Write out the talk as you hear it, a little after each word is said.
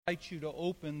I invite you to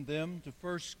open them to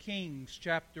 1 Kings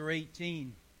chapter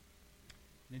 18.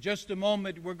 In just a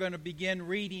moment, we're going to begin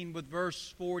reading with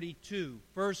verse 42.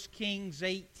 1 Kings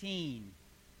 18,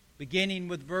 beginning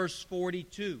with verse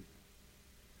 42.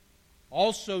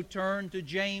 Also turn to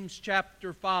James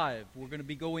chapter 5. We're going to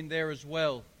be going there as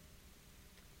well.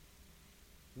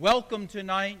 Welcome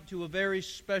tonight to a very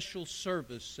special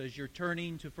service as you're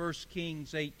turning to 1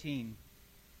 Kings 18.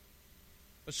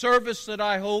 A service that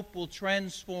I hope will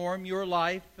transform your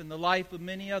life and the life of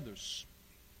many others.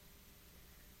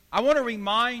 I want to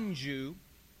remind you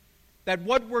that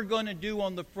what we're going to do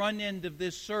on the front end of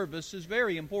this service is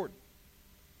very important.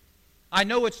 I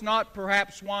know it's not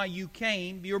perhaps why you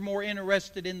came. You're more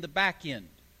interested in the back end.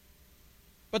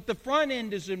 But the front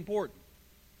end is important.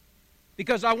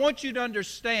 Because I want you to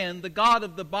understand the God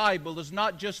of the Bible is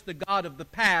not just the God of the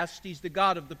past, He's the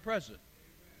God of the present.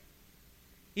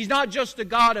 He's not just a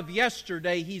God of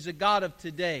yesterday, He's a God of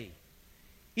today.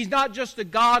 He's not just a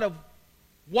God of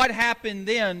what happened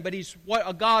then, but He's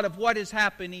a God of what is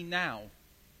happening now.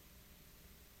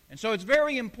 And so it's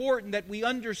very important that we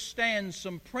understand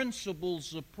some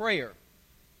principles of prayer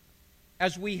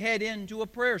as we head into a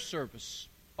prayer service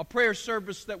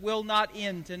that will not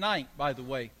end tonight, by the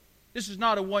way. This is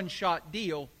not a one-shot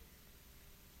deal.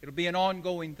 It'll be an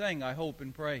ongoing thing, I hope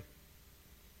and pray.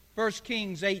 1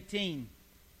 Kings 18.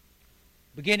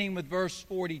 Beginning with verse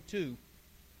 42.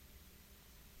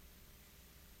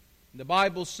 The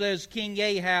Bible says, King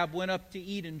Ahab went up to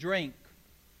eat and drink,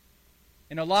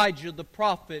 and Elijah the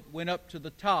prophet went up to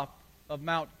the top of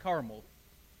Mount Carmel.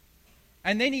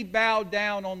 And then he bowed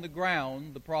down on the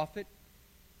ground, the prophet,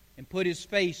 and put his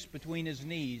face between his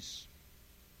knees.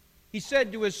 He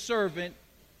said to his servant,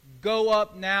 Go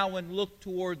up now and look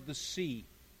toward the sea.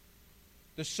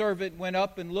 The servant went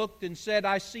up and looked and said,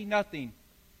 I see nothing.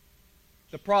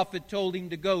 The prophet told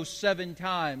him to go 7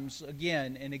 times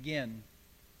again and again.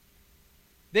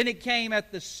 Then it came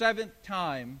at the 7th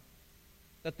time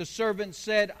that the servant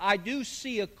said, I do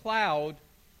see a cloud.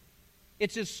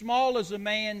 It's as small as a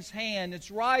man's hand.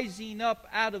 It's rising up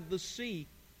out of the sea.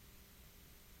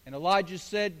 And Elijah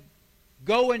said,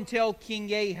 Go and tell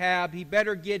King Ahab he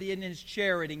better get in his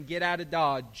chariot and get out of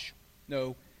Dodge.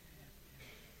 No.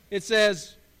 It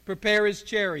says, prepare his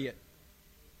chariot,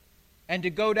 and to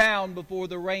go down before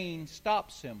the rain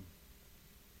stops him.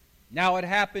 Now it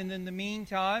happened in the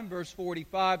meantime, verse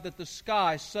 45, that the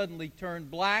sky suddenly turned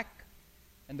black,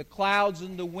 and the clouds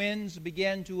and the winds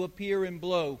began to appear and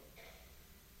blow.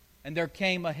 And there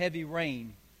came a heavy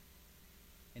rain.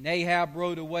 And Ahab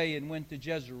rode away and went to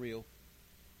Jezreel.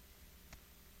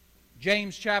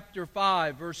 James chapter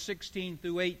 5, verse 16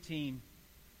 through 18.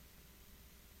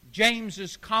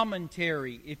 James's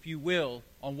commentary, if you will,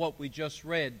 on what we just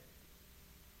read.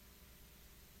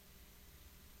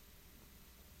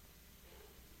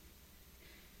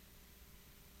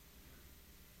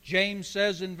 James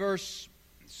says in verse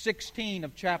 16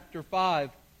 of chapter 5,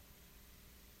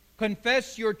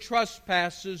 Confess your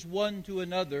trespasses one to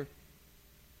another,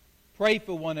 pray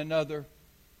for one another,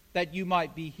 that you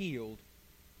might be healed.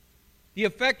 The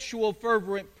effectual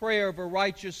fervent prayer of a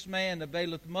righteous man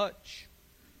availeth much.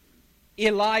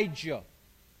 Elijah,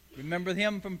 remember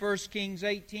him from 1 Kings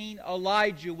 18?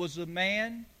 Elijah was a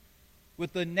man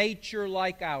with a nature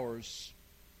like ours.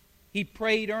 He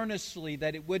prayed earnestly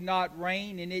that it would not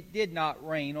rain, and it did not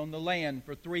rain on the land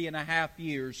for 3.5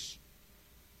 years.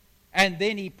 And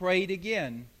then he prayed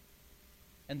again,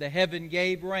 and the heaven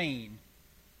gave rain,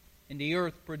 and the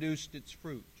earth produced its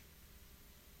fruit.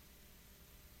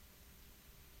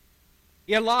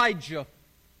 Elijah.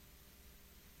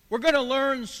 We're going to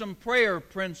learn some prayer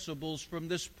principles from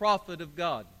this prophet of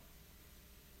God.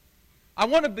 I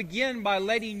want to begin by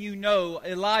letting you know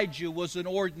Elijah was an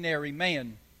ordinary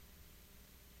man.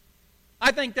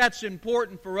 I think that's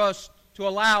important for us to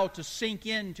allow to sink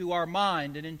into our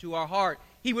mind and into our heart.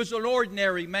 He was an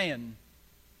ordinary man.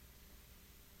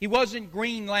 He wasn't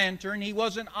Green Lantern. He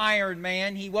wasn't Iron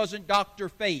Man. He wasn't Dr.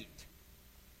 Fate.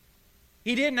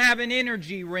 He didn't have an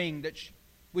energy ring that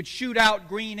would shoot out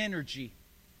green energy.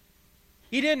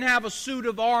 He didn't have a suit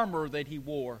of armor that he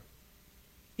wore.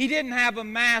 He didn't have a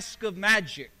mask of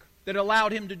magic that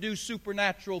allowed him to do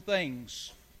supernatural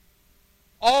things.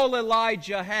 All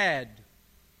Elijah had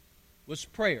was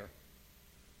prayer.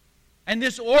 And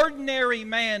this ordinary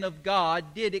man of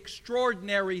God did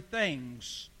extraordinary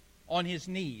things on his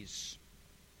knees.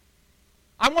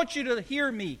 I want you to hear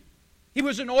me. He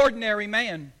was an ordinary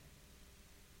man.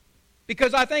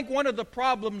 Because I think one of the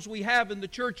problems we have in the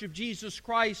Church of Jesus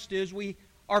Christ is we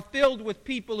are filled with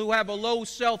people who have a low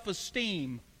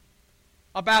self-esteem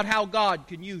about how God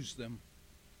can use them.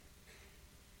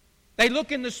 They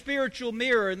look in the spiritual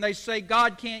mirror and they say,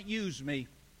 God can't use me.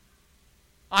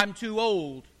 I'm too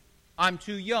old. I'm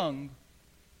too young.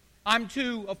 I'm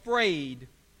too afraid.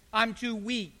 I'm too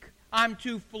weak. I'm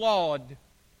too flawed.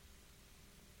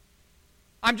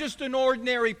 I'm just an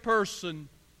ordinary person.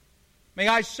 May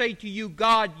I say to you,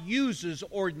 God uses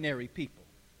ordinary people.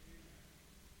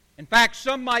 In fact,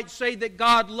 some might say that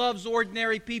God loves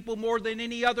ordinary people more than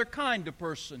any other kind of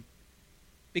person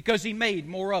because He made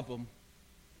more of them.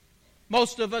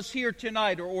 Most of us here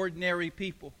tonight are ordinary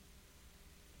people.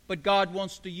 But God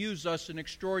wants to use us in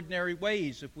extraordinary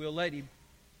ways if we'll let Him.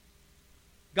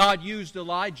 God used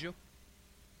Elijah.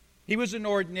 He was an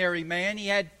ordinary man. He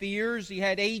had fears. He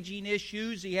had aging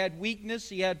issues. He had weakness.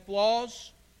 He had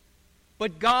flaws.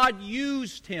 But God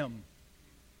used him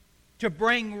to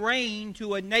bring rain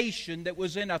to a nation that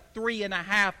was in a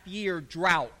 3.5-year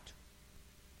drought.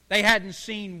 They hadn't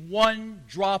seen one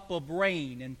drop of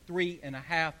rain in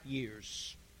 3.5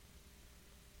 years.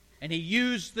 And He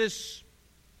used this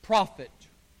prophet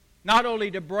not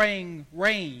only to bring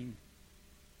rain,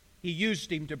 He used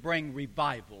him to bring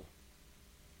revival.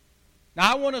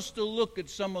 Now I want us to look at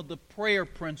some of the prayer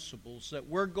principles that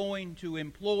we're going to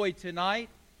employ tonight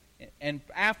and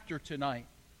after tonight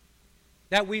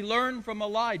that we learn from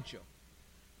Elijah.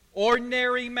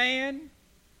 Ordinary man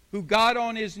who got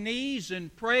on his knees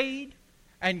and prayed,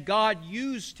 and God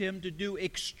used him to do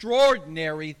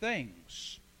extraordinary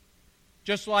things.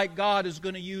 Just like God is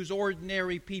going to use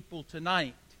ordinary people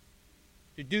tonight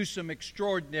to do some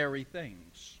extraordinary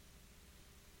things.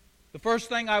 The first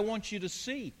thing I want you to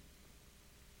see,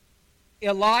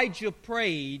 Elijah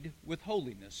prayed with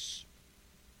holiness.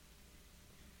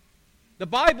 The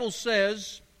Bible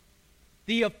says,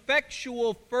 the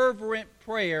effectual fervent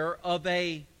prayer of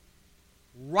a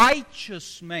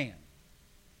righteous man,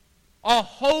 a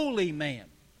holy man,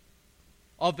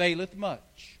 availeth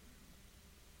much.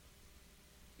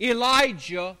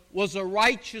 Elijah was a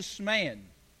righteous man,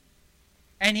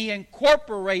 and he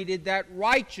incorporated that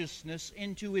righteousness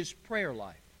into his prayer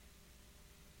life.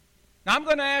 Now I'm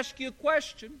going to ask you a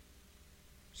question.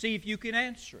 See if you can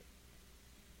answer it.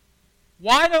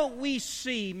 Why don't we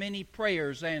see many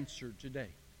prayers answered today?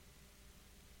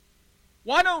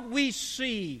 Why don't we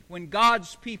see, when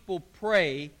God's people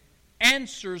pray,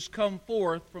 answers come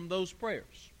forth from those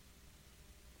prayers?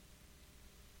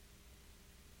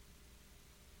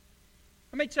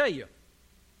 Let me tell you.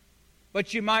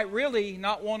 But you might really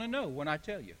not want to know when I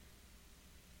tell you.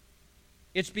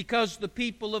 It's because the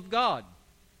people of God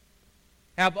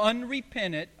have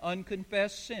unrepentant,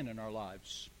 unconfessed sin in our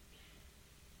lives.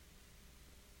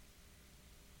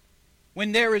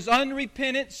 When there is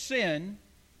unrepentant sin,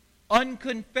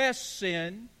 unconfessed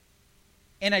sin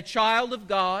in a child of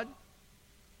God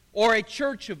or a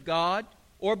church of God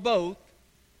or both,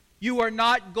 you are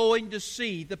not going to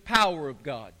see the power of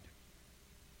God.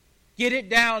 Get it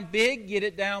down big, get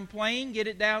it down plain, get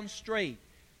it down straight.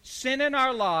 Sin in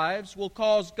our lives will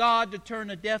cause God to turn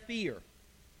a deaf ear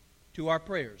to our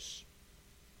prayers.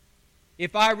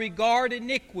 If I regard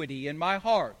iniquity in my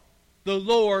heart, the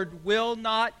Lord will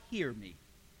not hear me.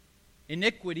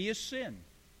 Iniquity is sin.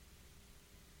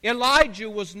 Elijah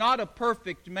was not a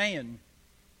perfect man.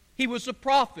 He was a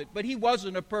prophet, but he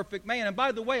wasn't a perfect man. And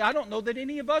by the way, I don't know that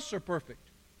any of us are perfect.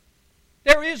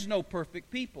 There is no perfect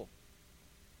people.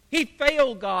 He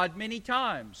failed God many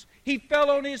times. He fell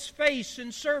on his face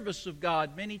in service of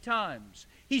God many times.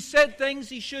 He said things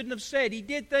he shouldn't have said. He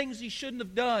did things he shouldn't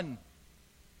have done.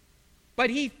 But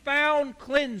he found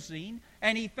cleansing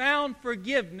and he found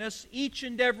forgiveness each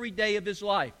and every day of his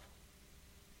life.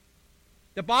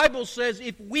 The Bible says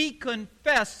if we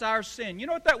confess our sin, you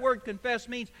know what that word confess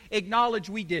means? Acknowledge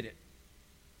we did it.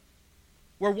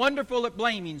 We're wonderful at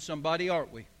blaming somebody,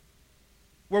 aren't we?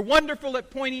 We're wonderful at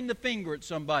pointing the finger at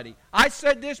somebody. I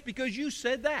said this because you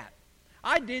said that.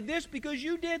 I did this because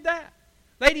you did that.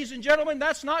 Ladies and gentlemen,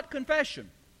 that's not confession.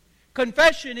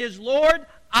 Confession is, Lord,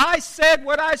 I said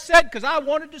what I said because I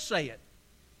wanted to say it.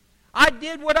 I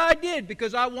did what I did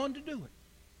because I wanted to do it.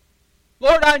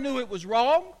 Lord, I knew it was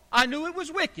wrong. I knew it was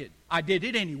wicked. I did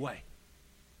it anyway.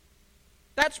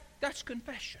 That's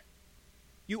confession.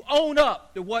 You own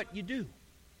up to what you do.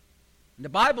 And the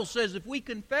Bible says if we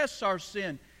confess our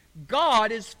sin,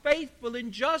 God is faithful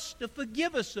and just to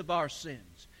forgive us of our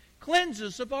sins, cleanse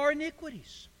us of our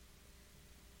iniquities.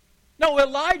 No,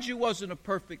 Elijah wasn't a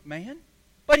perfect man,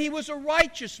 but he was a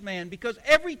righteous man because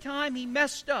every time he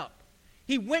messed up,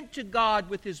 he went to God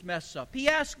with his mess up. He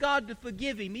asked God to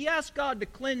forgive him. He asked God to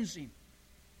cleanse him.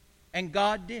 And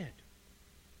God did.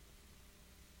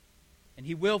 And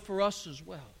He will for us as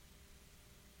well.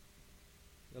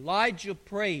 Elijah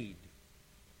prayed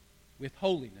with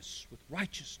holiness, with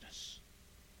righteousness.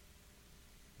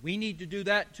 We need to do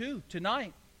that too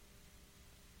tonight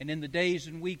and in the days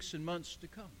and weeks and months to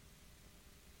come.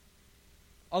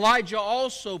 Elijah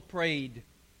also prayed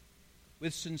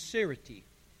with sincerity.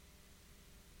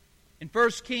 In 1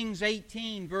 Kings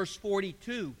 18, verse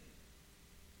 42,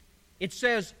 it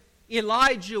says,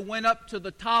 Elijah went up to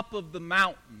the top of the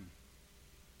mountain,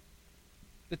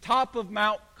 the top of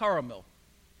Mount Carmel,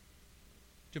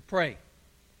 to pray.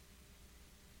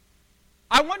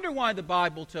 I wonder why the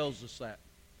Bible tells us that.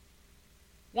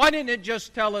 Why didn't it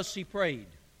just tell us he prayed?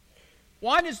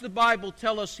 Why does the Bible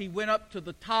tell us he went up to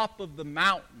the top of the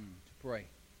mountain to pray?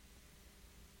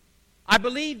 I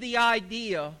believe the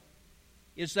idea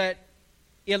is that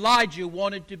Elijah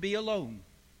wanted to be alone.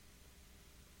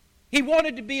 He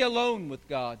wanted to be alone with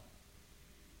God.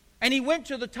 And he went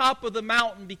to the top of the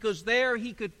mountain because there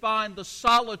he could find the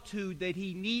solitude that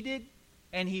he needed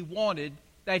and he wanted,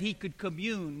 that he could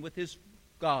commune with his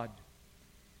God.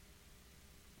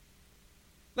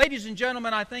 Ladies and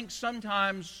gentlemen, I think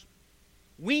sometimes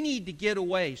we need to get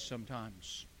away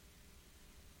sometimes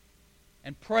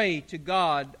and pray to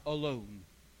God alone.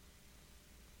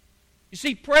 You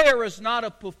see, prayer is not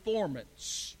a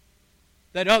performance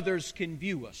that others can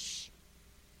view us.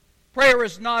 Prayer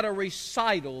is not a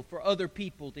recital for other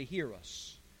people to hear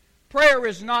us. Prayer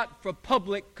is not for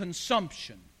public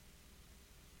consumption.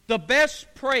 The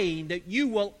best praying that you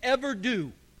will ever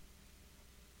do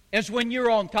is when you're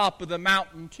on top of the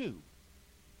mountain too,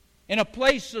 in a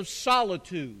place of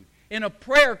solitude, in a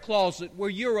prayer closet where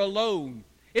you're alone.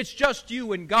 It's just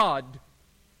you and God.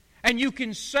 And you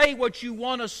can say what you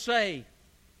want to say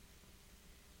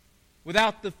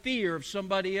without the fear of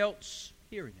somebody else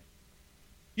hearing it.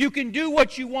 You can do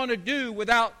what you want to do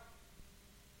without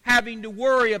having to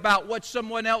worry about what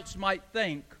someone else might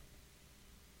think.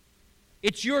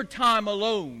 It's your time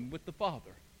alone with the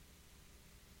Father.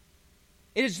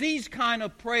 It is these kind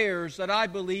of prayers that I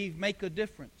believe make a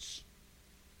difference.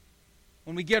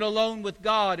 When we get alone with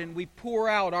God and we pour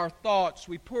out our thoughts,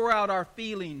 we pour out our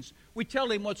feelings, we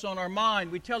tell Him what's on our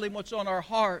mind, we tell Him what's on our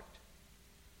heart.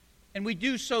 And we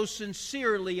do so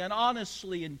sincerely and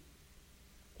honestly and,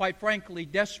 quite frankly,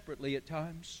 desperately at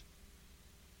times.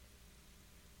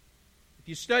 If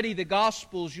you study the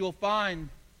Gospels, you'll find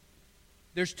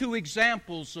there's two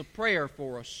examples of prayer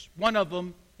for us. One of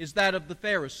them is that of the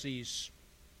Pharisees.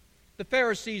 The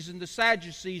Pharisees and the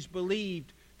Sadducees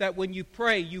believed that when you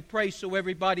pray so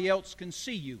everybody else can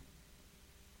see you,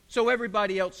 so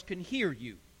everybody else can hear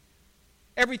you.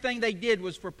 Everything they did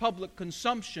was for public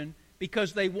consumption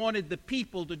because they wanted the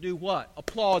people to do what?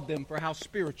 Applaud them for how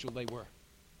spiritual they were.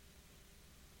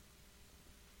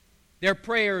 Their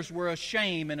prayers were a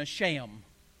shame and a sham,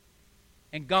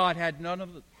 and God had none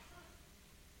of it.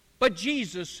 But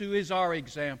Jesus, who is our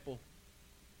example,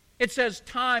 it says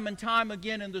time and time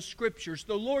again in the Scriptures,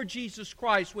 the Lord Jesus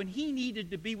Christ, when He needed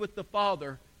to be with the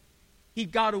Father, He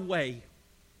got away.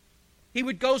 He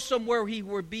would go somewhere He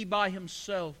would be by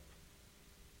Himself,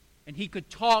 and He could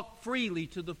talk freely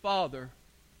to the Father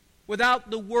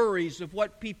without the worries of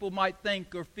what people might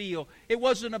think or feel. It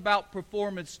wasn't about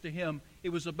performance to Him. It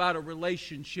was about a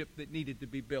relationship that needed to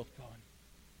be built on.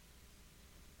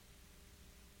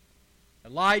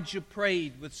 Elijah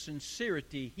prayed with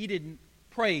sincerity. He didn't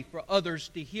pray for others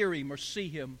to hear him or see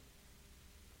him.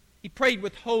 He prayed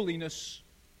with holiness.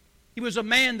 He was a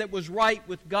man that was right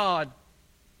with God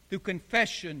through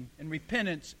confession and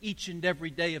repentance each and every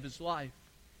day of his life.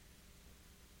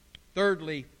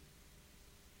 Thirdly,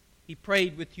 he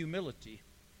prayed with humility.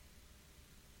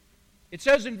 It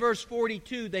says in verse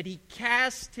 42 that he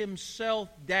cast himself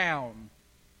down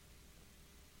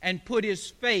and put his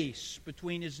face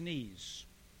between his knees.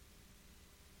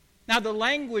 Now the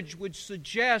language would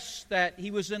suggest that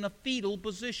he was in a fetal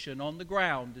position on the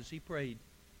ground as he prayed.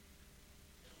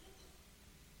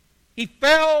 He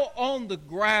fell on the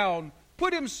ground,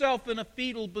 put himself in a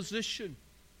fetal position.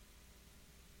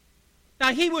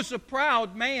 Now he was a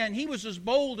proud man. He was as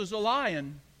bold as a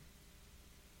lion.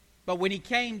 But when he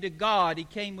came to God, he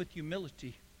came with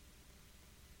humility.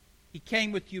 He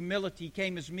came with humility. He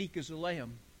came as meek as a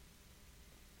lamb.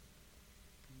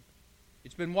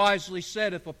 It's been wisely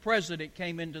said, if a president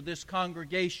came into this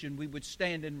congregation, we would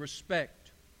stand in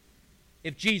respect.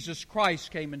 If Jesus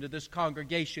Christ came into this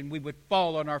congregation, we would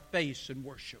fall on our face and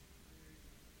worship.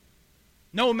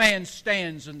 No man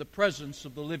stands in the presence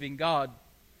of the living God.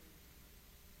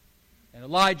 And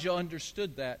Elijah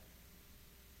understood that.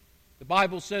 The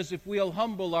Bible says if we'll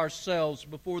humble ourselves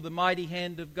before the mighty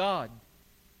hand of God,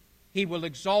 He will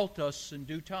exalt us in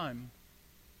due time.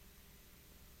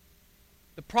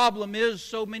 The problem is,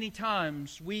 so many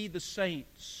times, we the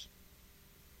saints,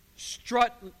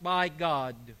 strut by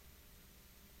God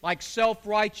like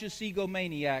self-righteous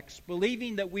egomaniacs,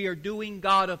 believing that we are doing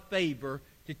God a favor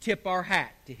to tip our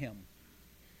hat to Him.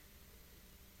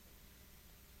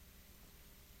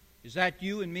 Is that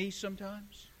you and me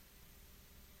sometimes?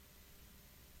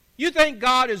 You think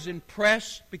God is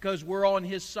impressed because we're on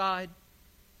His side?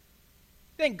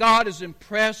 You think God is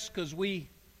impressed because we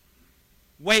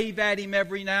wave at Him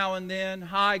every now and then?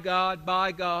 Hi, God,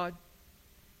 bye, God.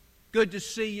 Good to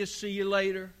see you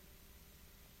later.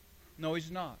 No,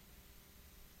 He's not.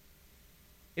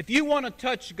 If you want to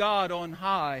touch God on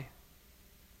high,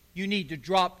 you need to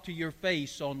drop to your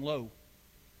face on low.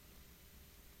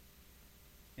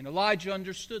 And Elijah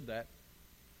understood that.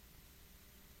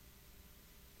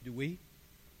 Do we?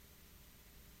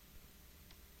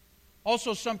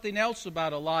 Also, something else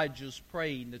about Elijah's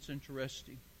praying that's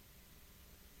interesting.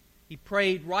 He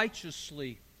prayed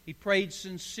righteously. He prayed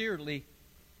sincerely.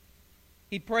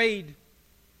 He prayed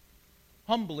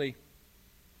humbly.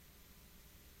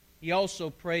 He also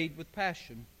prayed with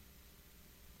passion.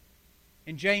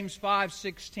 In James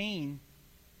 5:16,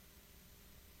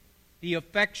 the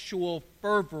effectual,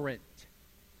 fervent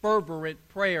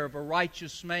prayer of a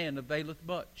righteous man availeth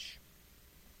much.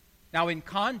 Now, in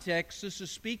context, this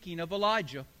is speaking of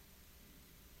Elijah.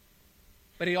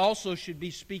 But he also should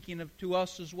be speaking to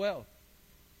us as well.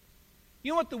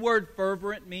 You know what the word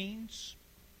fervent means?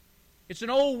 It's an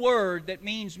old word that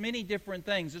means many different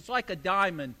things. It's like a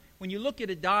diamond. When you look at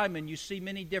a diamond, you see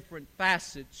many different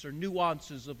facets or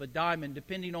nuances of a diamond,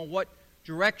 depending on what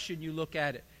direction you look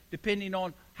at it, depending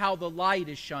on how the light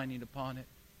is shining upon it.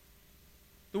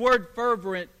 The word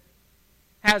fervent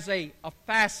has a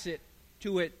facet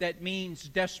to it that means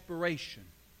desperation.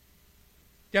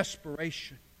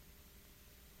 Desperation.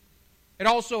 It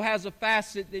also has a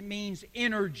facet that means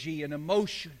energy and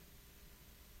emotion.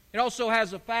 It also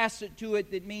has a facet to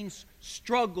it that means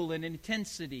struggle and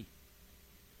intensity.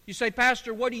 You say,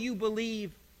 Pastor, what do you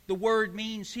believe the word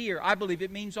means here? I believe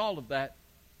it means all of that.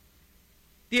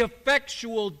 The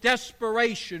effectual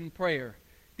desperation prayer.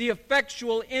 The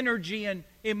effectual energy and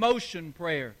emotion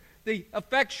prayer. The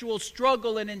effectual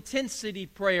struggle and intensity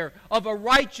prayer of a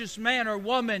righteous man or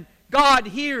woman God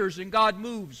hears and God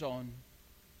moves on.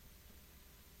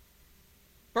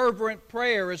 Fervent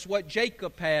prayer is what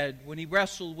Jacob had when he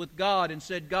wrestled with God and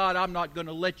said, God, I'm not going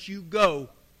to let you go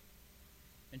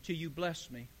until you bless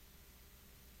me.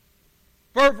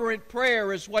 Fervent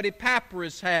prayer is what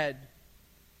Epaphras had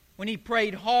when he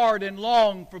prayed hard and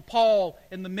long for Paul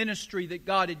and the ministry that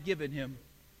God had given him.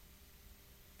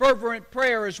 Fervent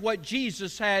prayer is what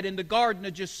Jesus had in the Garden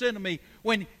of Gethsemane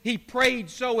when he prayed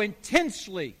so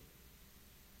intensely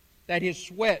that his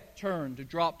sweat turned to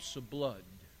drops of blood.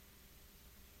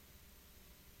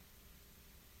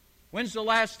 When's the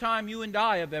last time you and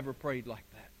I have ever prayed like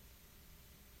that?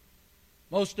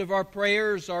 Most of our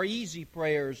prayers are easy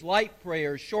prayers, light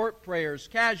prayers, short prayers,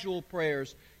 casual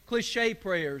prayers, cliche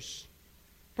prayers.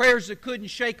 Prayers that couldn't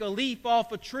shake a leaf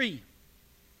off a tree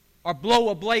or blow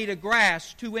a blade of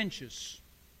grass 2 inches.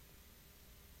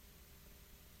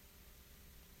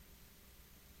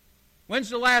 When's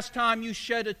the last time you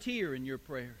shed a tear in your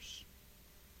prayers?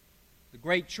 The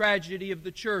great tragedy of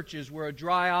the church is we're a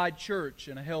dry-eyed church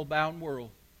in a hell-bound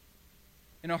world,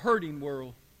 in a hurting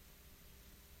world,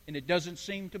 and it doesn't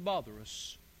seem to bother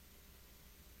us.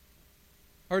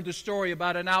 Heard the story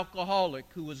about an alcoholic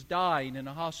who was dying in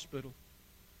a hospital.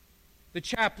 The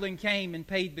chaplain came and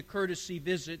paid the courtesy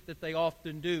visit that they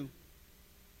often do.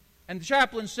 And the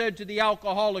chaplain said to the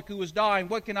alcoholic who was dying,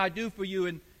 what can I do for you?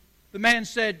 And the man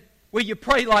said, will you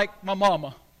pray like my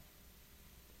mama?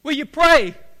 Will you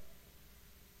pray?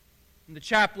 And the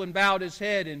chaplain bowed his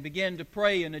head and began to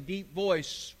pray in a deep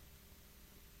voice.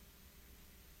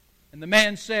 And the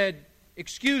man said,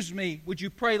 excuse me, would you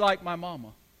pray like my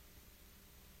mama?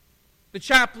 The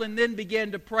chaplain then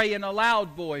began to pray in a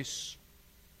loud voice.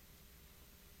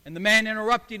 And the man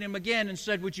interrupted him again and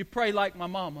said, would you pray like my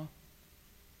mama?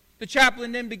 The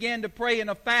chaplain then began to pray in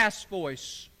a fast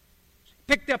voice.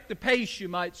 Picked up the pace, you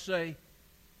might say.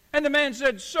 And the man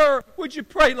said, sir, would you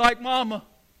pray like mama?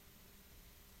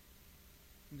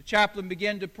 And the chaplain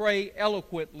began to pray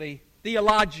eloquently,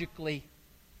 theologically.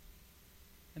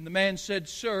 And the man said,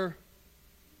 sir,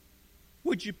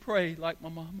 would you pray like my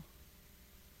mama?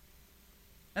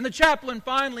 And the chaplain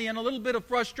finally, in a little bit of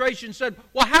frustration, said,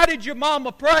 well, how did your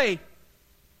mama pray?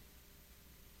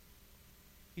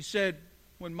 He said,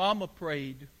 when mama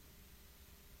prayed,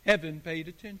 heaven paid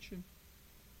attention.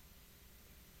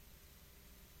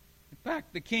 In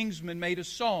fact, the Kingsmen made a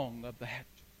song of that.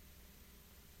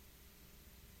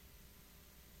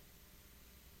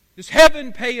 Does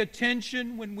heaven pay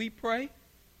attention when we pray?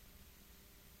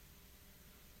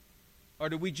 Or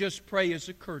do we just pray as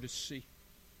a courtesy?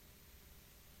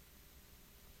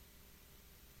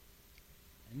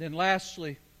 And then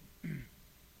lastly,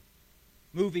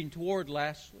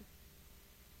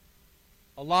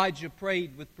 Elijah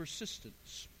prayed with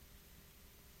persistence.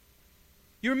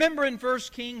 You remember in 1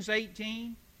 Kings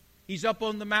 18? He's up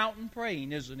on the mountain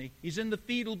praying, isn't he? He's in the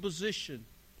fetal position.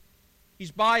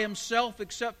 He's by himself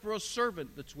except for a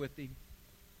servant that's with him.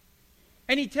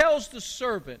 And he tells the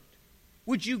servant,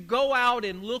 would you go out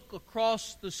and look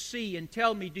across the sea and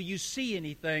tell me, do you see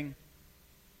anything?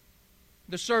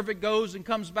 The servant goes and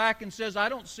comes back and says, I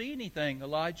don't see anything,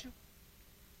 Elijah.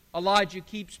 Elijah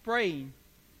keeps praying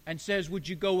and says, would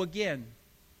you go again?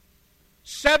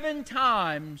 7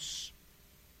 times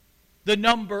the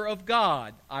number of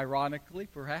God, ironically,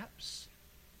 perhaps.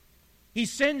 He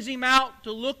sends him out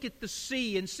to look at the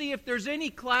sea and see if there's any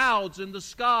clouds in the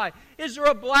sky. Is there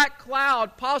a black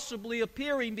cloud possibly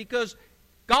appearing because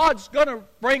God's going to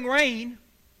bring rain?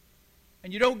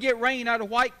 And you don't get rain out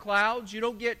of white clouds. You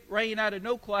don't get rain out of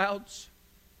no clouds.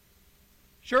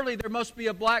 Surely there must be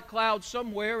a black cloud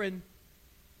somewhere. And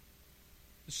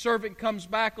the servant comes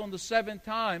back on the 7th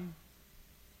time.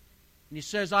 And he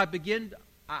says,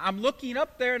 I'm looking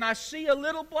up there and I see a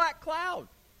little black cloud.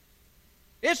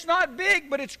 It's not big,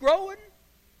 but it's growing.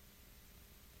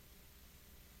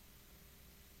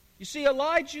 You see,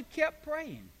 Elijah kept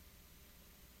praying.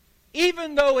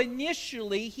 Even though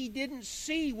initially he didn't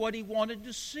see what he wanted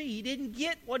to see. He didn't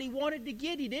get what he wanted to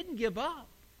get. He didn't give up.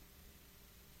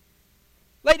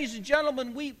 Ladies and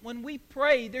gentlemen, when we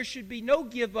pray, there should be no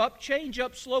give up, change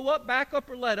up, slow up, back up,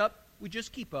 or let up. We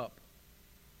just keep up.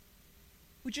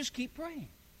 We just keep praying.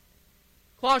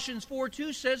 Colossians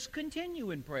 4:2 says,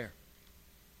 continue in prayer.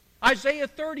 Isaiah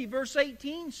 30 verse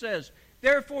 18 says,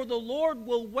 therefore the Lord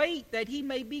will wait that He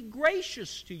may be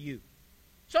gracious to you.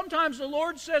 Sometimes the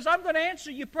Lord says, I'm going to answer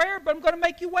your prayer, but I'm going to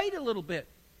make you wait a little bit.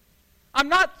 I'm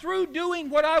not through doing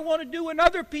what I want to do in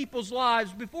other people's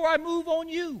lives before I move on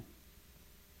you.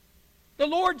 The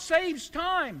Lord saves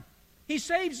time. He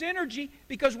saves energy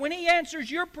because when He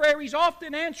answers your prayer, He's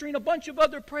often answering a bunch of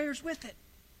other prayers with it.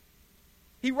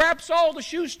 He wraps all the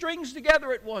shoestrings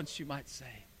together at once, you might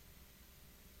say.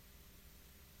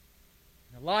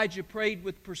 And Elijah prayed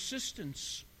with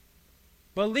persistence,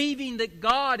 believing that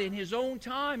God in His own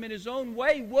time, in His own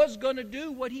way, was going to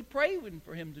do what He prayed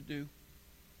for Him to do.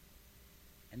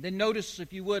 And then notice,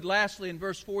 if you would, lastly in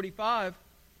verse 45,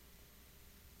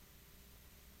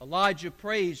 Elijah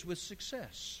prays with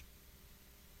success.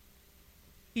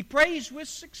 He prays with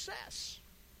success.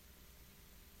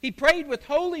 He prayed with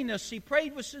holiness. He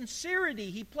prayed with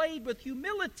sincerity. He prayed with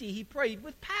humility. He prayed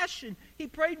with passion. He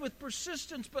prayed with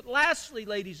persistence. But lastly,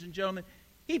 ladies and gentlemen,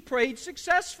 he prayed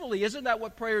successfully. Isn't that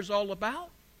what prayer is all about?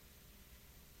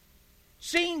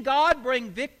 Seeing God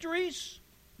bring victories,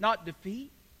 not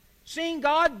defeat. Seeing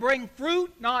God bring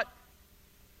fruit, not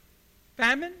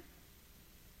famine.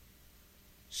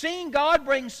 Seeing God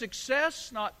bring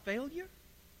success, not failure.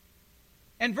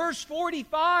 And verse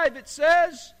 45, it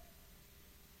says,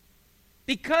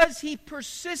 because he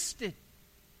persisted,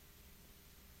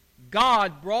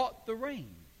 God brought the rain.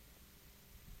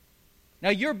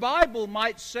 Now your Bible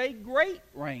might say great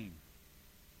rain.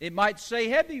 It might say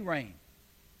heavy rain.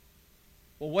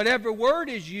 Well, whatever word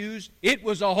is used, it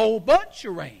was a whole bunch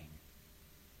of rain.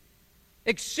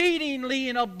 Exceedingly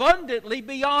and abundantly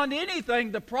beyond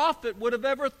anything the prophet would have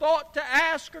ever thought to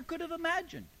ask or could have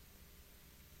imagined.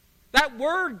 That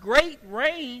word great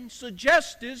rain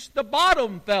suggests the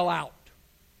bottom fell out.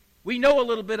 We know a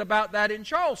little bit about that in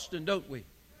Charleston, don't we?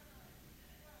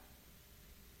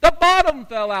 The bottom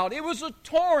fell out. It was a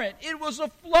torrent. It was a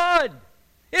flood.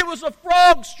 It was a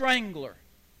frog strangler.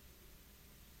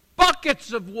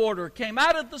 Buckets of water came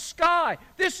out of the sky.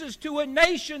 This is to a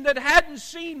nation that hadn't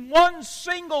seen one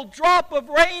single drop of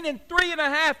rain in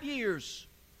 3.5 years.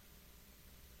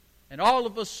 And all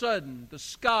of a sudden, the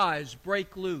skies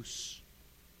break loose.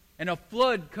 And a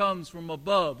flood comes from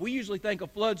above. We usually think a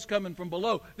flood's coming from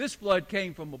below. This flood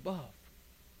came from above.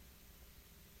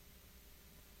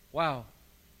 Wow.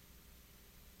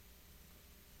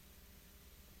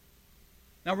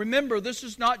 Now remember, this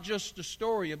is not just a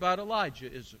story about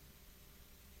Elijah, is it?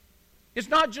 It's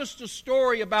not just a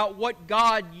story about what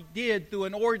God did through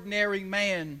an ordinary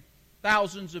man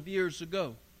thousands of years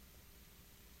ago.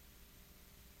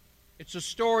 It's a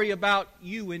story about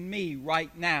you and me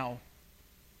right now,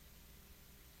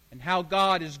 and how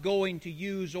God is going to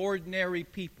use ordinary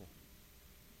people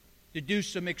to do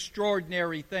some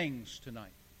extraordinary things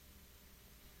tonight,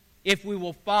 if we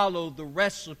will follow the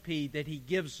recipe that He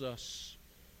gives us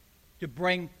to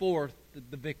bring forth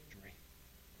the victory.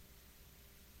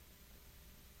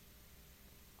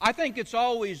 I think it's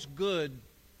always good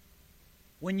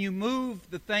when you move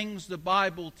the things the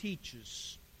Bible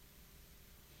teaches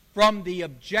from the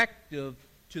objective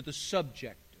to the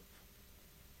subjective.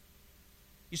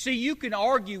 You see, you can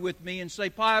argue with me and say,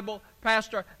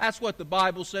 Pastor, that's what the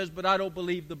Bible says, but I don't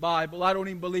believe the Bible. I don't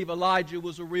even believe Elijah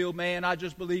was a real man. I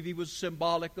just believe he was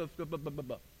symbolic of blah, blah, blah,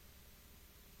 blah.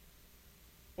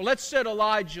 Well, let's set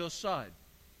Elijah aside.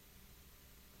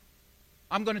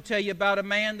 I'm going to tell you about a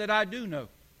man that I do know.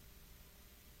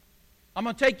 I'm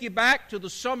going to take you back to the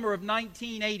summer of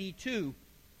 1982.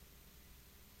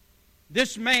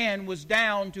 This man was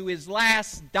down to his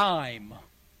last dime.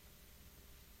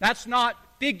 That's not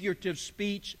figurative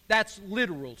speech, that's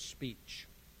literal speech.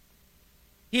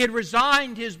 He had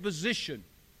resigned his position.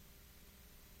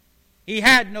 He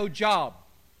had no job.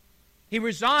 He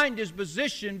resigned his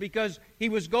position because he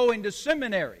was going to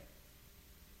seminary.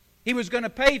 He was going to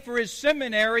pay for his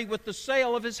seminary with the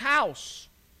sale of his house.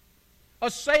 A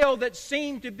sale that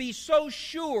seemed to be so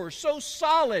sure, so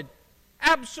solid,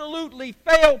 absolutely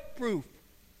fail-proof.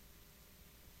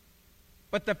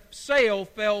 But the sale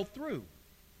fell through.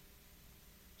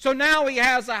 So now he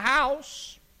has a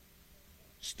house,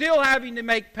 still having to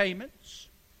make payments,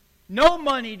 no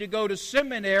money to go to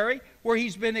seminary, where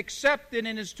he's been accepted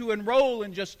and is to enroll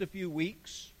in just a few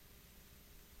weeks.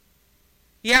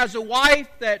 He has a wife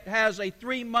that has a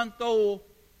 3-month-old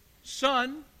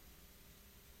son.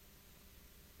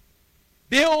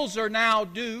 Bills are now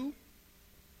due.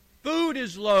 Food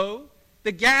is low.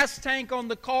 The gas tank on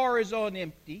the car is on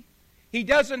empty. He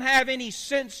doesn't have any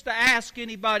sense to ask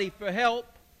anybody for help.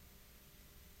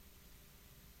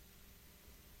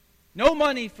 No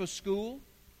money for school.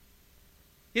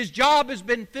 His job has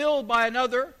been filled by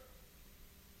another.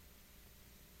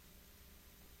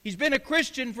 He's been a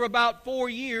Christian for about 4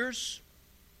 years.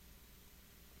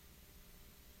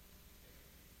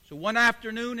 So one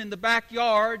afternoon in the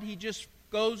backyard, he just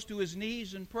goes to his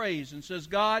knees and prays and says,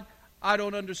 God, I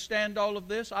don't understand all of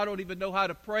this. I don't even know how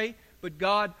to pray. But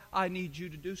God, I need you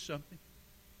to do something.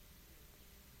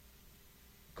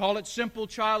 Call it simple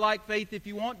childlike faith if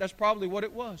you want. That's probably what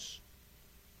it was.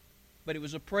 But it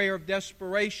was a prayer of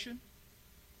desperation,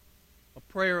 a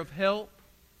prayer of help,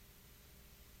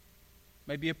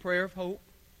 maybe a prayer of hope.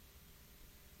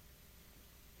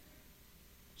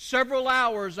 Several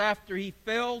hours after he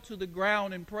fell to the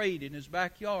ground and prayed in his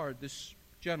backyard, this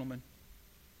gentleman,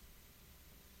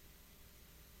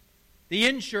 the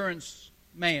insurance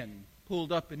man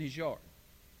pulled up in his yard.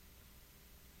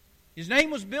 His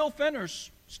name was Bill Fenners,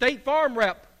 State Farm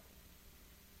rep.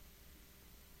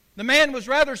 The man was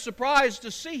rather surprised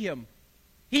to see him.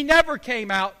 He never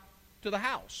came out to the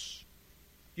house.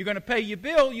 You're going to pay your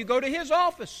bill, you go to his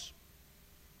office.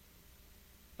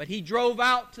 But he drove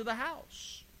out to the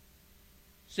house.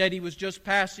 Said he was just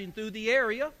passing through the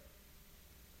area,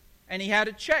 and he had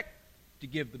a check to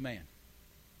give the man.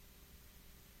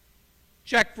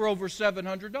 Check for over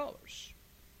 $700.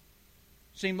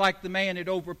 Seemed like the man had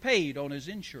overpaid on his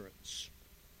insurance,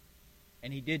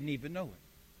 and he didn't even know it.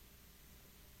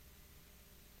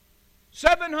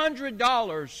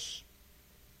 $700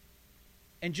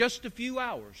 in just a few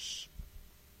hours.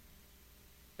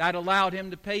 That allowed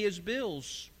him to pay his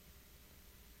bills,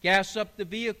 gas up the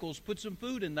vehicles, put some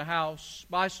food in the house,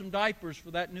 buy some diapers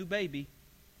for that new baby.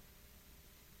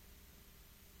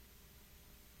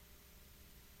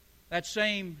 That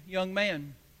same young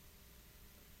man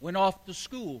went off to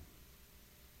school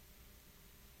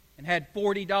and had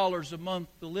 $40 a month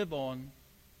to live on,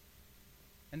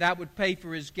 and that would pay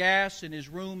for his gas and his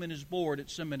room and his board at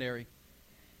seminary.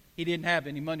 He didn't have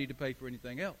any money to pay for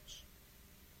anything else.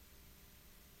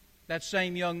 That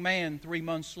same young man, 3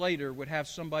 months later, would have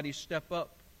somebody step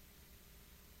up.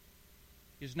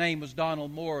 His name was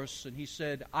Donald Morris, and he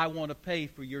said, I want to pay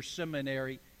for your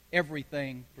seminary,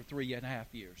 everything, for 3.5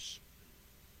 years.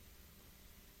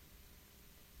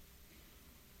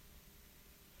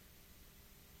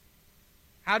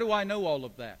 How do I know all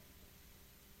of that?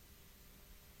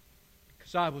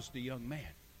 Because I was the young man.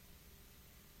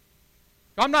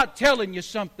 I'm not telling you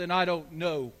something I don't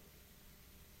know.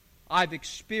 I've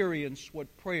experienced what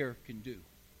prayer can do.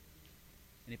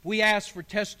 And if we ask for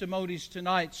testimonies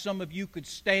tonight, some of you could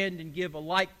stand and give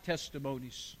alike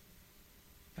testimonies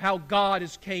of how God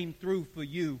has came through for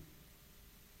you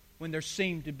when there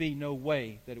seemed to be no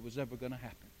way that it was ever going to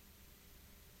happen.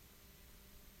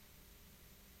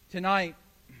 Tonight,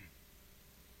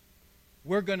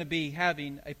 we're going to be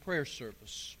having a prayer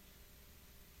service.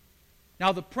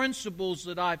 Now, the principles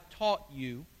that I've taught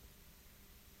you,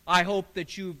 I hope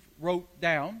that you've wrote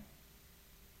down.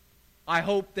 I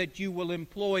hope that you will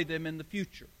employ them in the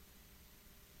future.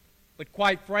 But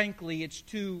quite frankly, it's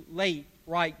too late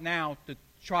right now to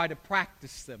try to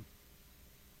practice them.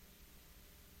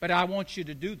 But I want you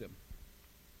to do them.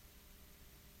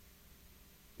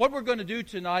 What we're going to do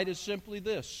tonight is simply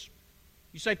this.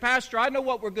 You say, Pastor, I know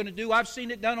what we're going to do. I've seen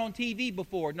it done on TV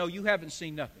before. No, you haven't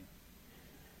seen nothing.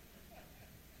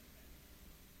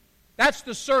 That's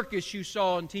the circus you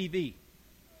saw on TV.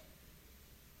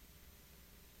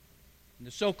 And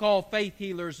the so-called faith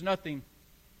healer is nothing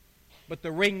but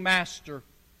the ringmaster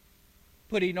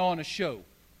putting on a show.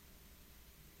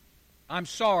 I'm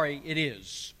sorry, it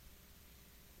is.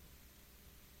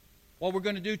 What we're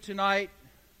going to do tonight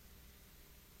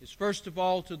is, first of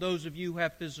all, to those of you who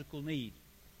have physical need,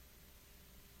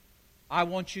 I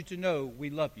want you to know we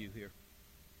love you here.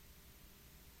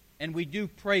 And we do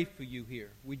pray for you here.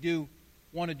 We do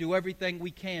want to do everything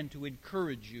we can to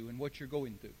encourage you in what you're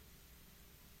going through.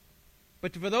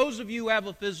 But for those of you who have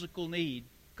a physical need,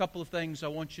 a couple of things I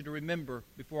want you to remember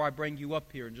before I bring you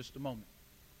up here in just a moment.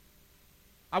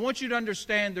 I want you to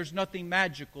understand there's nothing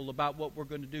magical about what we're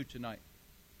going to do tonight.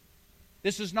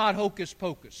 This is not hocus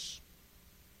pocus.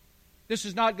 This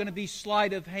is not going to be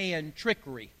sleight of hand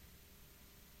trickery.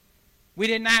 We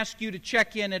didn't ask you to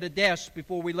check in at a desk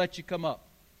before we let you come up.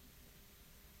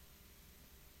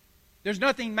 There's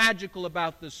nothing magical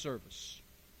about this service.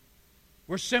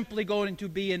 We're simply going to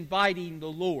be inviting the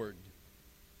Lord.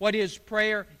 What is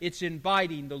prayer? It's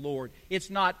inviting the Lord.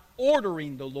 It's not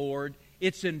ordering the Lord.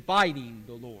 It's inviting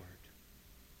the Lord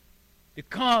to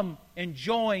come and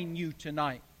join you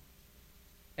tonight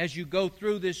as you go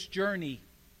through this journey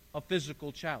of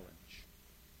physical challenge.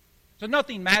 So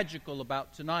nothing magical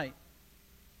about tonight.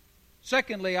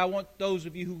 Secondly, I want those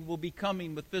of you who will be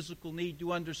coming with physical need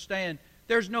to understand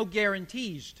there's no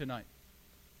guarantees tonight.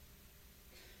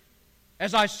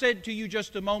 As I said to you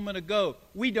just a moment ago,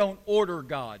 we don't order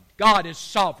God. God is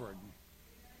sovereign.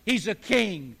 He's a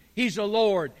king. He's a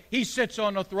Lord. He sits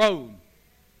on a throne.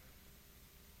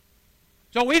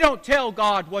 So we don't tell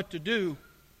God what to do.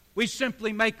 We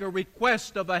simply make a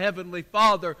request of a Heavenly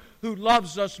Father who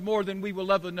loves us more than we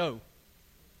will ever know,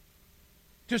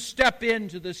 to step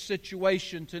into this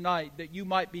situation tonight that you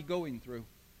might be going through,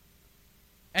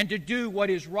 and to do what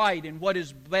is right and what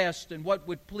is best and what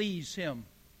would please Him.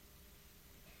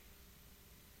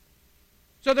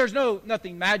 So there's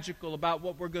nothing magical about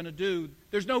what we're going to do.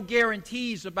 There's no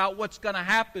guarantees about what's going to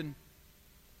happen.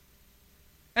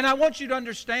 And I want you to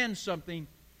understand something.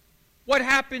 What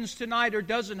happens tonight or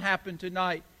doesn't happen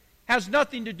tonight has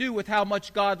nothing to do with how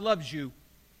much God loves you.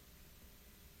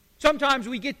 Sometimes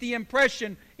we get the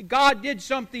impression God did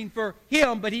something for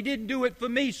him, but He didn't do it for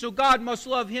me, so God must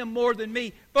love him more than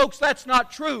me. Folks, that's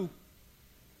not true.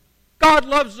 God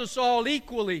loves us all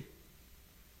equally.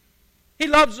 He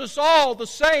loves us all the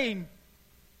same.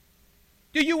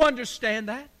 Do you understand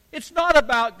that? It's not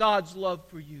about God's love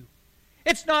for you.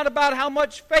 It's not about how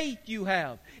much faith you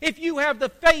have. If you have the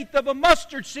faith of a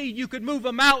mustard seed, you could move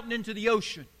a mountain into the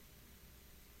ocean.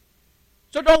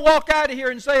 So don't walk out of here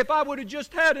and say, if I would have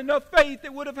just had enough faith,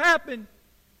 it would have happened.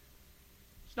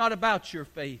 It's not about your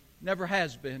faith. Never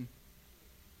has been.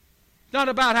 It's not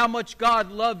about how much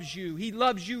God loves you. He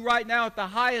loves you right now at the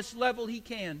highest level He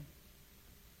can.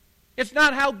 It's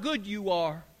not how good you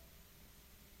are.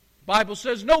 The Bible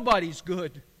says nobody's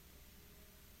good.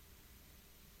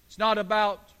 It's not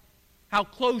about how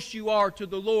close you are to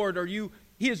the Lord or you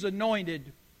His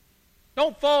anointed.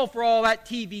 Don't fall for all that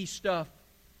TV stuff.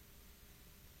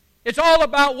 It's all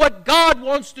about what God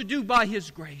wants to do by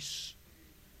His grace.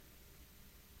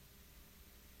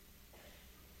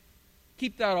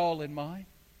 Keep that all in mind.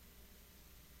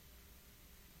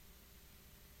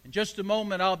 In just a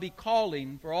moment, I'll be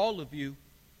calling for all of you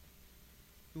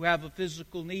who have a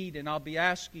physical need, and I'll be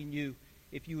asking you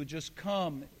if you would just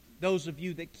come, those of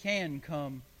you that can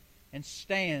come, and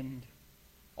stand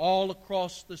all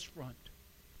across this front,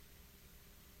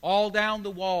 all down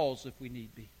the walls if we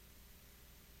need be.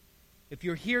 If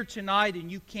you're here tonight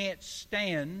and you can't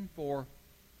stand for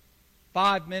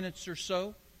 5 minutes or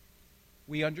so,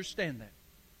 we understand that.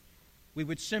 We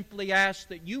would simply ask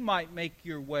that you might make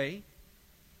your way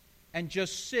and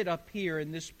just sit up here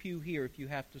in this pew here if you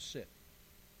have to sit.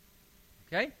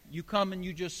 Okay? You come and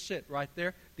you just sit right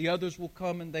there. The others will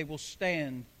come and they will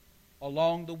stand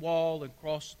along the wall and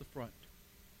across the front.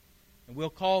 And we'll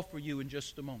call for you in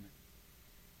just a moment.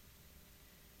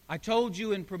 I told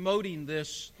you in promoting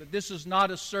this that this is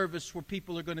not a service where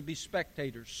people are going to be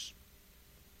spectators.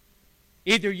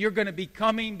 Either you're going to be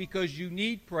coming because you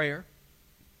need prayer,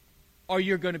 or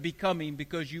you're going to be coming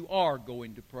because you are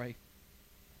going to pray.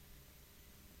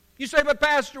 You say, but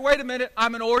Pastor, wait a minute,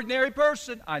 I'm an ordinary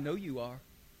person. I know you are.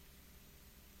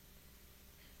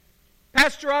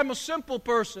 Pastor, I'm a simple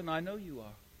person. I know you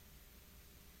are.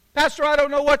 Pastor, I don't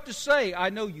know what to say.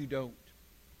 I know you don't.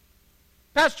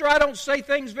 Pastor, I don't say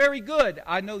things very good.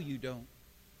 I know you don't.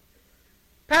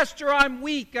 Pastor, I'm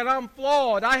weak and I'm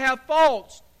flawed. I have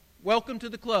faults. Welcome to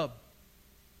the club.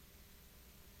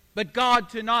 But God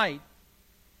tonight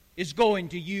is going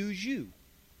to use you.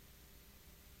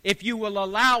 If you will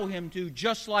allow Him to,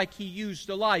 just like He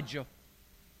used Elijah.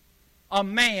 A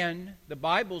man, the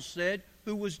Bible said,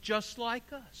 who was just like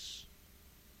us.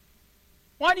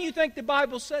 Why do you think the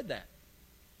Bible said that?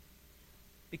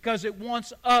 Because it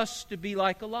wants us to be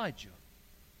like Elijah.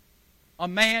 A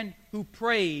man who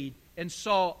prayed and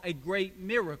saw a great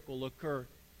miracle occur.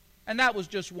 And that was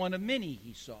just one of many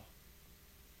he saw.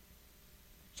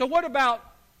 So what about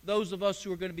those of us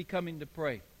who are going to be coming to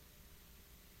pray?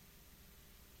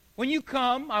 When you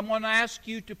come, I want to ask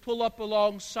you to pull up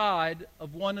alongside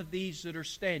of one of these that are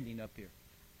standing up here.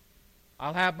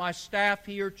 I'll have my staff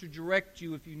here to direct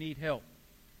you if you need help.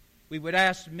 We would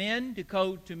ask men to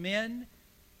go to men,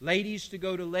 ladies to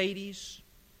go to ladies.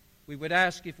 We would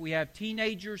ask if we have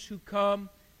teenagers who come,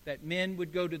 that men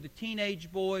would go to the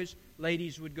teenage boys,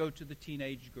 ladies would go to the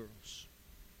teenage girls.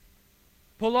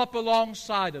 Pull up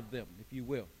alongside of them, if you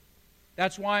will.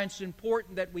 That's why it's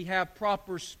important that we have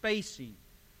proper spacing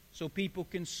so people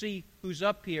can see who's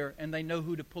up here and they know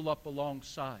who to pull up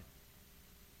alongside.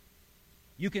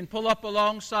 You can pull up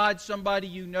alongside somebody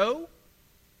you know.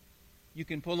 You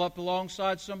can pull up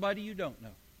alongside somebody you don't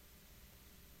know.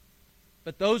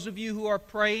 But those of you who are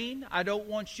praying, I don't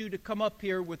want you to come up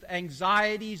here with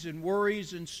anxieties and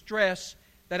worries and stress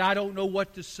that I don't know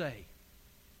what to say.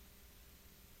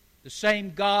 The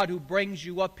same God who brings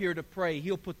you up here to pray,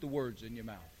 He'll put the words in your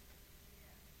mouth.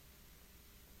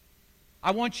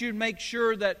 I want you to make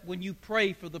sure that when you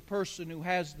pray for the person who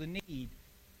has the need,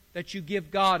 that you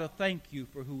give God a thank you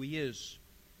for who He is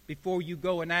before you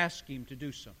go and ask Him to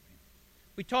do something.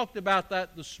 We talked about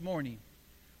that this morning.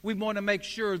 We want to make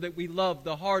sure that we love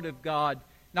the heart of God,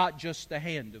 not just the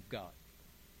hand of God.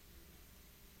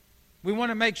 We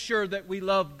want to make sure that we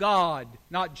love God,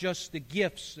 not just the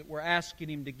gifts that we're asking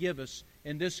Him to give us,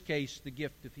 in this case, the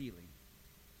gift of healing.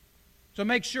 So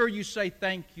make sure you say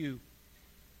thank you.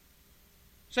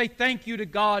 Say thank you to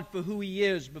God for who He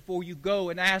is before you go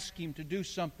and ask Him to do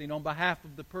something on behalf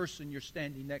of the person you're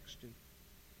standing next to.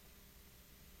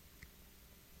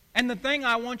 And the thing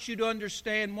I want you to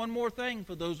understand, one more thing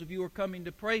for those of you who are coming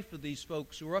to pray for these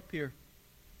folks who are up here.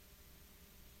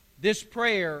 This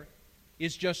prayer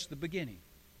is just the beginning.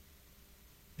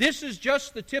 This is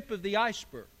just the tip of the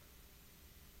iceberg.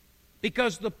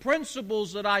 Because the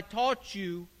principles that I taught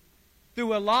you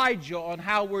through Elijah on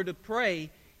how we're to pray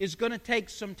is going to take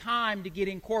some time to get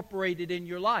incorporated in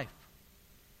your life.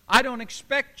 I don't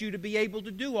expect you to be able to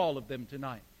do all of them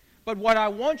tonight. But what I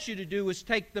want you to do is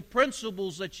take the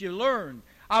principles that you learned.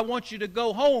 I want you to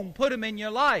go home, put them in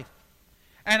your life.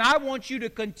 And I want you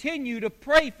to continue to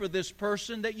pray for this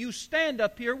person that you stand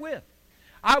up here with.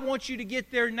 I want you to get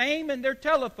their name and their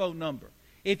telephone number.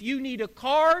 If you need a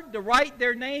card to write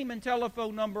their name and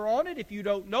telephone number on it, if you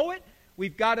don't know it,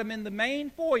 we've got them in the main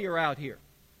foyer out here.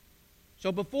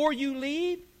 So before you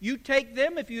leave, you take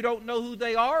them if you don't know who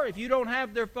they are. If you don't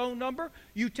have their phone number,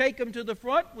 you take them to the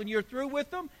front when you're through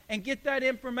with them and get that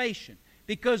information.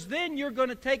 Because then you're going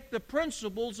to take the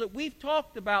principles that we've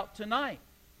talked about tonight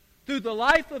through the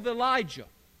life of Elijah,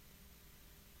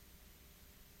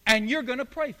 and you're going to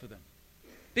pray for them.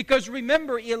 Because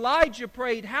remember, Elijah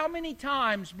prayed how many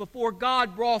times before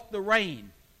God brought the rain?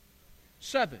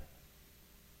 7.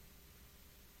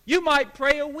 You might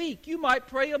pray a week. You might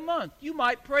pray a month. You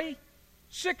might pray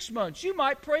 6 months. You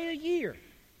might pray a year.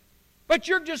 But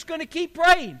you're just going to keep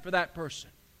praying for that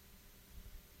person.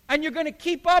 And you're going to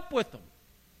keep up with them.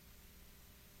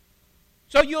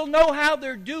 So you'll know how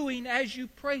they're doing as you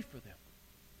pray for them.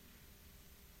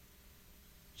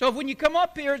 So when you come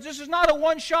up here, this is not a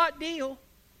one-shot deal.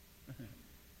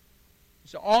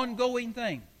 It's an ongoing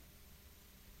thing.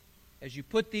 As you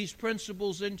put these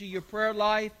principles into your prayer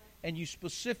life, and you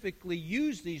specifically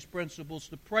use these principles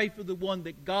to pray for the one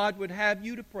that God would have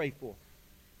you to pray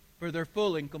for their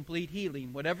full and complete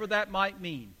healing, whatever that might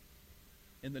mean,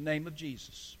 in the name of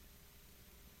Jesus.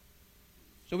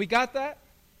 So we got that?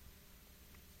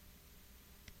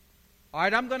 All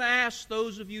right, I'm going to ask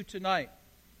those of you tonight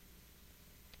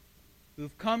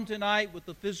who've come tonight with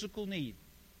a physical need.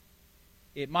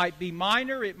 It might be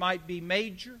minor, it might be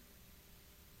major.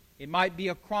 It might be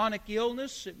a chronic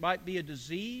illness. It might be a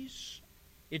disease.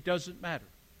 It doesn't matter.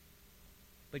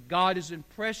 But God has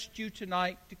impressed you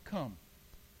tonight to come,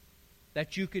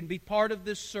 that you can be part of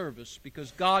this service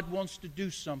because God wants to do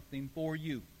something for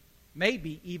you.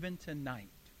 maybe even tonight.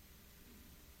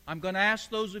 I'm going to ask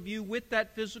those of you with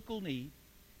that physical need,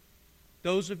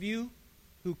 those of you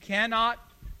who cannot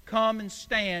come and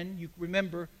stand, you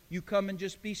remember, you come and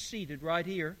just be seated right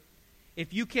here.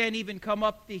 If you can't even come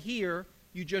up to here,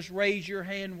 you just raise your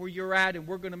hand where you're at, and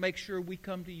we're going to make sure we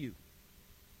come to you.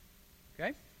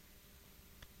 Okay?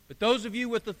 But those of you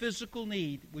with the physical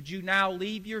need, would you now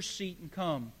leave your seat and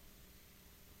come?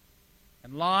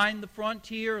 And line the front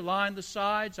here, line the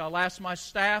sides. I'll ask my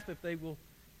staff if they will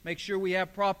make sure we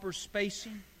have proper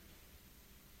spacing.